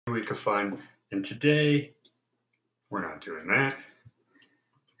week of fun, and today we're not doing that.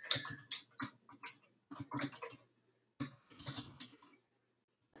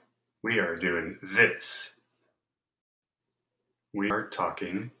 We are doing this. We are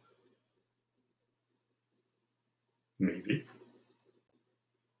talking maybe.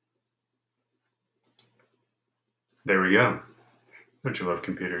 There we go. Don't you love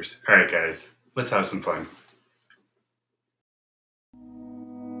computers? All right, guys, let's have some fun.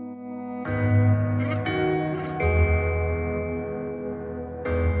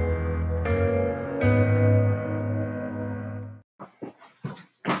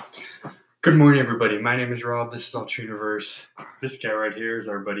 Good morning, everybody. My name is Rob. This is Ultruniverse. This guy right here is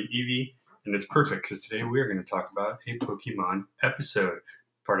our buddy Evie, and it's perfect because today we are going to talk about a Pokemon episode,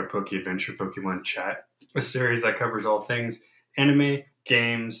 part of Poke Adventure Pokemon Chat, a series that covers all things anime,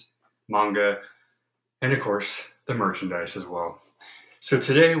 games, manga, and of course, the merchandise as well. So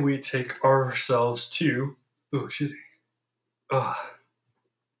today we take ourselves to, I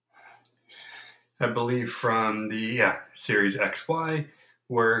believe from the series XY,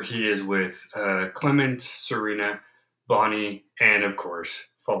 where he is with Clement, Serena, Bonnie, and of course,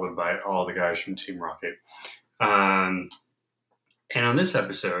 followed by all the guys from Team Rocket. And on this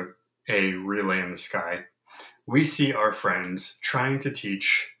episode, A Relay in the Sky, we see our friends trying to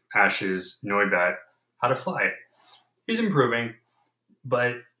teach Ash's Noibat how to fly. He's improving,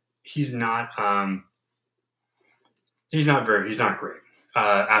 but he's not great.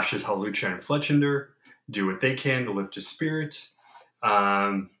 Ash's Hawlucha and Fletchinder do what they can to lift his spirits.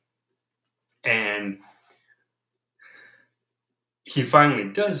 And he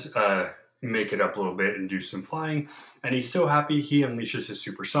finally does make it up a little bit and do some flying. And he's so happy he unleashes his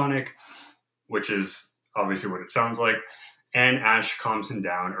Supersonic, which is obviously what it sounds like. And Ash calms him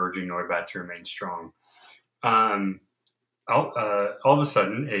down, urging Noibat to remain strong. All of a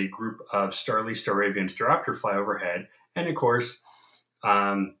sudden, a group of Starly, Staravia, and Staraptor fly overhead. And of course,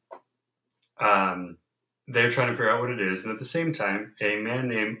 they're trying to figure out what it is, and at the same time, a man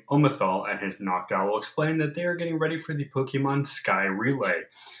named Omethal and his Noctowl will explain that they are getting ready for the Pokemon Sky Relay.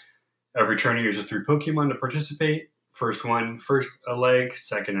 Every trainer uses 3 Pokemon to participate. First a leg,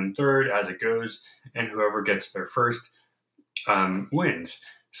 second and third as it goes, and whoever gets there first wins.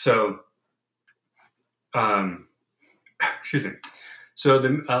 So, excuse me. So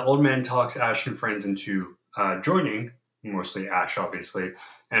the old man talks Ash and friends into joining. Mostly Ash, obviously.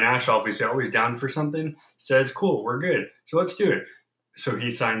 And Ash, obviously, always down for something, says, cool, we're good. So let's do it. So he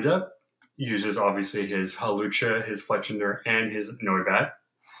signs up, uses, obviously, his Hawlucha, his Fletchinder, and his Noibat,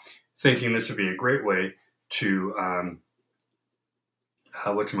 thinking this would be a great way to,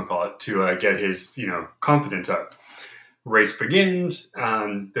 get his, confidence up. Race begins.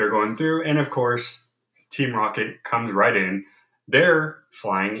 They're going through. And, of course, Team Rocket comes right in. They're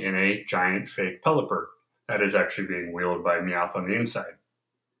flying in a giant fake Pelipper that is actually being wheeled by Meowth on the inside.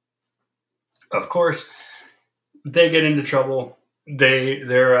 Of course, they get into trouble.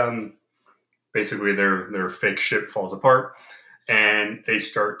 Their fake ship falls apart, and they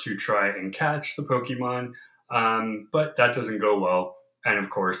start to try and catch the Pokemon, but that doesn't go well. And of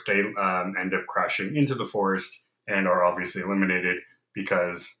course, they end up crashing into the forest and are obviously eliminated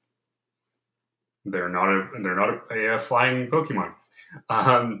because they're not a flying Pokemon.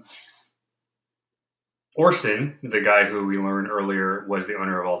 Orson, the guy who we learned earlier was the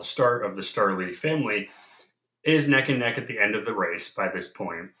owner of all the Starly family, is neck and neck at the end of the race by this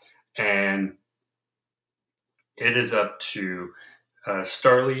point, and it is up to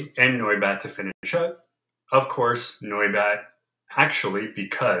Starly and Noibat to finish up. Of course, Noibat actually,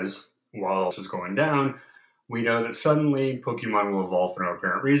 because while this is going down, we know that suddenly Pokemon will evolve for no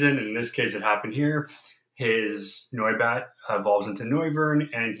apparent reason, and in this case it happened here. His Noibat evolves into Noivern,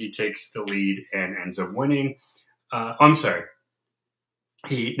 and he takes the lead and ends up winning.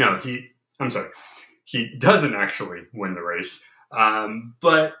 He doesn't actually win the race,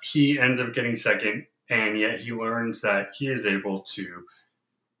 but he ends up getting second, and yet he learns that he is able to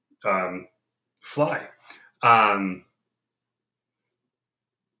fly. Trying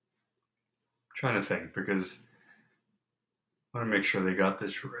to think, because I want to make sure they got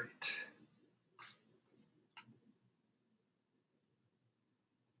this right.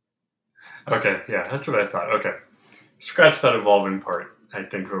 Okay, yeah, that's what I thought. Okay. Scratch that evolving part. I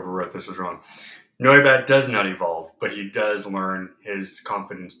think whoever wrote this was wrong. Noibat does not evolve, but he does learn his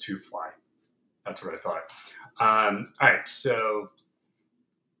confidence to fly. That's what I thought. All right, so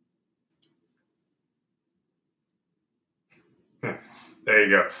there you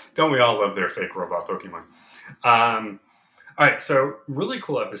go. Don't we all love their fake robot Pokemon? All right, so really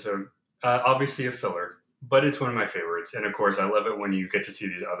cool episode. Obviously a filler. but it's one of my favorites. And of course, I love it when you get to see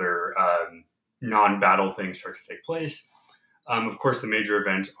these other non-battle things start to take place. Of course, the major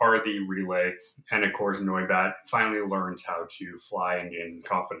events are the relay, and of course, Noibat finally learns how to fly and gains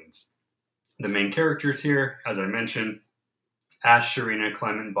confidence. The main characters here, as I mentioned, Ash, Serena,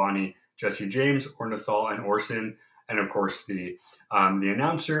 Clement, Bonnie, Jesse James, Ornithal, and Orson, and of course the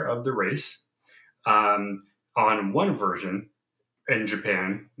announcer of the race. On one version in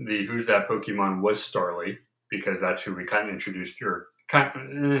Japan, the Who's That Pokemon was Starly, because that's who we kind of introduced or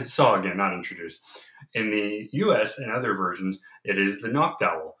saw again, not introduced. In the US and other versions, it is the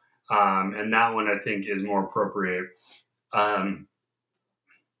Noctowl. And that one I think is more appropriate. It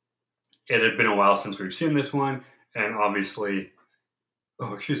had been a while since we've seen this one, and obviously,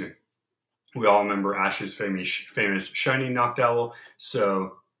 we all remember Ash's famous shiny Noctowl,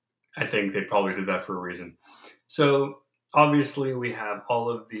 so I think they probably did that for a reason. So obviously, we have all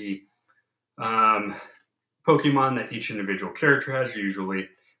of the Pokemon that each individual character has, usually.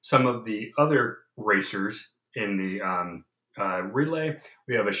 Some of the other racers in the relay,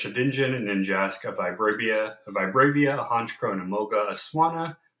 we have a Shedinja, a Ninjask, a Vibrava, a Honchkrow, a Moga, a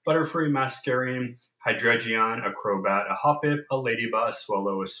Swanna, Butterfree, Masquerain, Hydreigon, a Crobat, a Hoppip, a Ladybug, a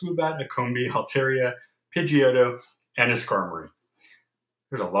Swallow, a Swoobat, a Combee, Altaria, Pidgeotto, and a Skarmory.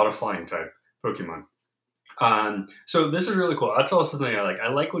 There's a lot of flying type Pokemon. So this is really cool. That's also something I like. I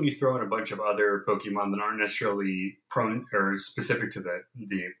like when you throw in a bunch of other Pokemon that aren't necessarily prone or specific to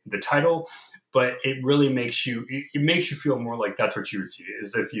the title, but it really makes you feel more like that's what you would see.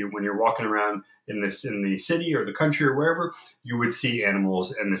 As if when you're walking around in the city or the country or wherever, you would see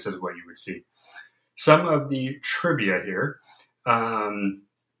animals, and this is what you would see. Some of the trivia here.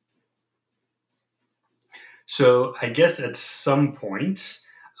 So I guess at some point.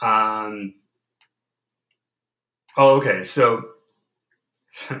 Okay. So,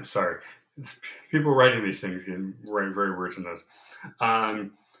 sorry. People writing these things get very words in those.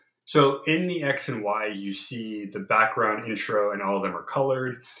 So in the X and Y, you see the background intro, and all of them are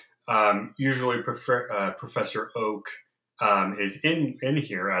colored. Usually, Professor Oak is in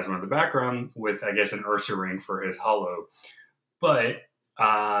here as one of the background with, I guess, an Ursaring for his holo. But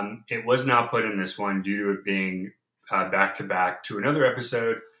it was not put in this one due to it being back to back to another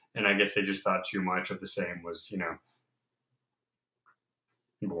episode. And I guess they just thought too much of the same was,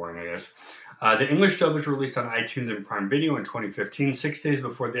 boring, I guess. The English dub was released on iTunes and Prime Video in 2015, 6 days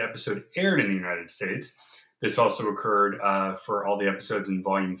before the episode aired in the United States. This also occurred for all the episodes in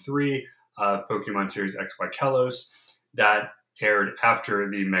Volume 3, Pokemon Series XY Kalos, that aired after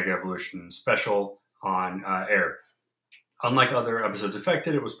the Mega Evolution special on air. Unlike other episodes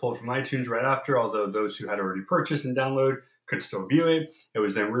affected, it was pulled from iTunes right after, although those who had already purchased and downloaded could still view it. It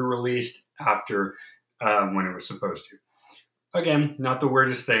was then re-released after when it was supposed to. Again, not the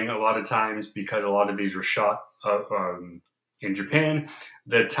weirdest thing. A lot of times, because a lot of these were shot in Japan,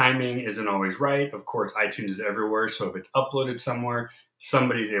 the timing isn't always right. Of course, iTunes is everywhere, so if it's uploaded somewhere,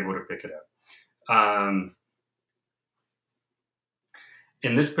 somebody's able to pick it up.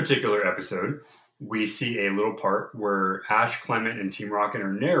 In this particular episode, we see a little part where Ash, Clement, and Team Rocket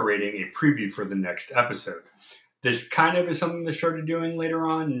are narrating a preview for the next episode. This kind of is something they started doing later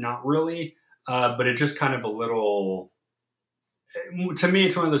on, not really, but it's just kind of a little... To me,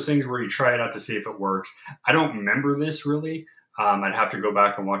 it's one of those things where you try it out to see if it works. I don't remember this really. I'd have to go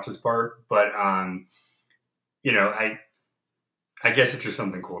back and watch this part, but I guess it's just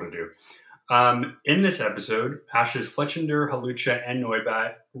something cool to do. In this episode, Ash's Fletchinder, Hawlucha, and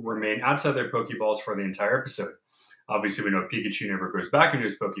Noibat remain outside their Pokeballs for the entire episode. Obviously, we know Pikachu never goes back into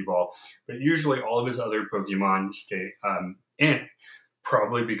his Pokeball, but usually all of his other Pokemon stay in.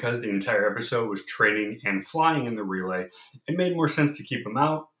 Probably because the entire episode was training and flying in the relay. It made more sense to keep him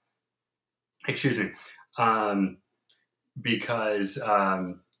out. Excuse me. Because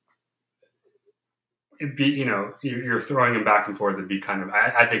it'd be, you're throwing him back and forth. It'd be kind of,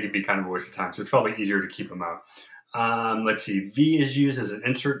 I think it'd be kind of a waste of time. So it's probably easier to keep him out. Let's see. V is used as an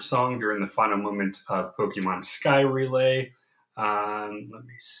insert song during the final moment of Pokemon Sky Relay. Let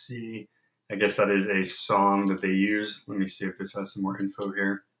me see. I guess that is a song that they use. Let me see if this has some more info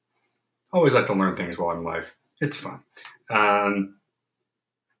here. I always like to learn things while I'm live. It's fun.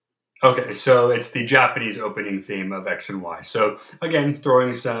 Okay, so it's the Japanese opening theme of X and Y. So again,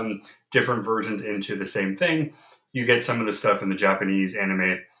 throwing some different versions into the same thing, you get some of the stuff in the Japanese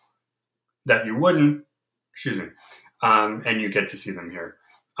anime that you wouldn't, and you get to see them here.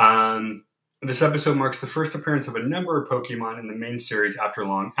 This episode marks the first appearance of a number of Pokemon in the main series after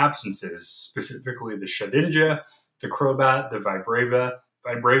long absences, specifically the Shedinja, the Crobat, the Vibrava,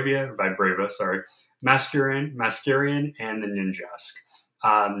 Masquerain, and the Ninjask.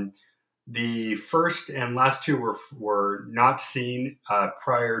 The first and last two were not seen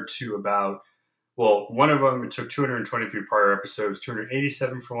prior to about, well, one of them, it took 223 prior episodes,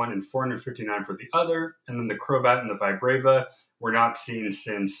 287 for one and 459 for the other. And then the Crobat and the Vibrava were not seen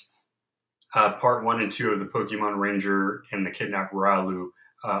since part 1 and 2 of the Pokemon Ranger and the Kidnap Riolu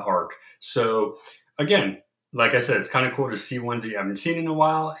arc. So, again, like I said, it's kind of cool to see ones that you haven't seen in a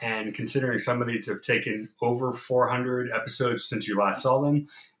while. And considering some of these have taken over 400 episodes since you last saw them,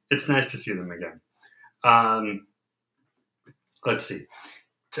 it's nice to see them again. Let's see.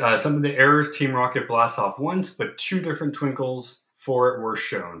 Some of the errors, Team Rocket blasts off once, but 2 different twinkles for it were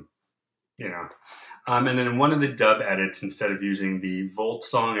shown. You know. And then in one of the dub edits, instead of using the Volt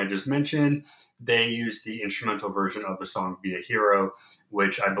song I just mentioned, they used the instrumental version of the song Be a Hero,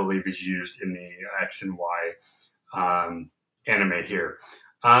 which I believe is used in the X and Y anime here.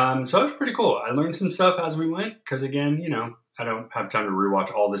 So that was pretty cool. I learned some stuff as we went, because again, I don't have time to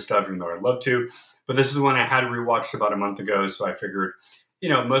rewatch all this stuff, even though I'd love to. But this is one I had rewatched about a month ago, so I figured,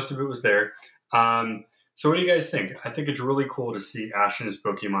 most of it was there. So what do you guys think? I think it's really cool to see Ash and his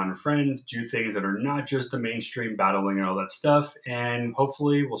Pokemon friend do things that are not just the mainstream battling and all that stuff. And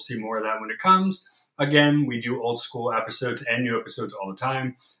hopefully we'll see more of that when it comes. Again, we do old school episodes and new episodes all the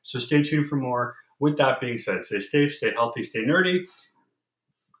time. So stay tuned for more. With that being said, stay safe, stay healthy, stay nerdy.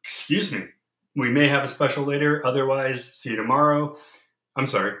 Excuse me. We may have a special later. Otherwise, see you tomorrow. I'm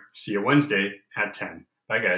sorry. See you Wednesday at 10. Bye, guys.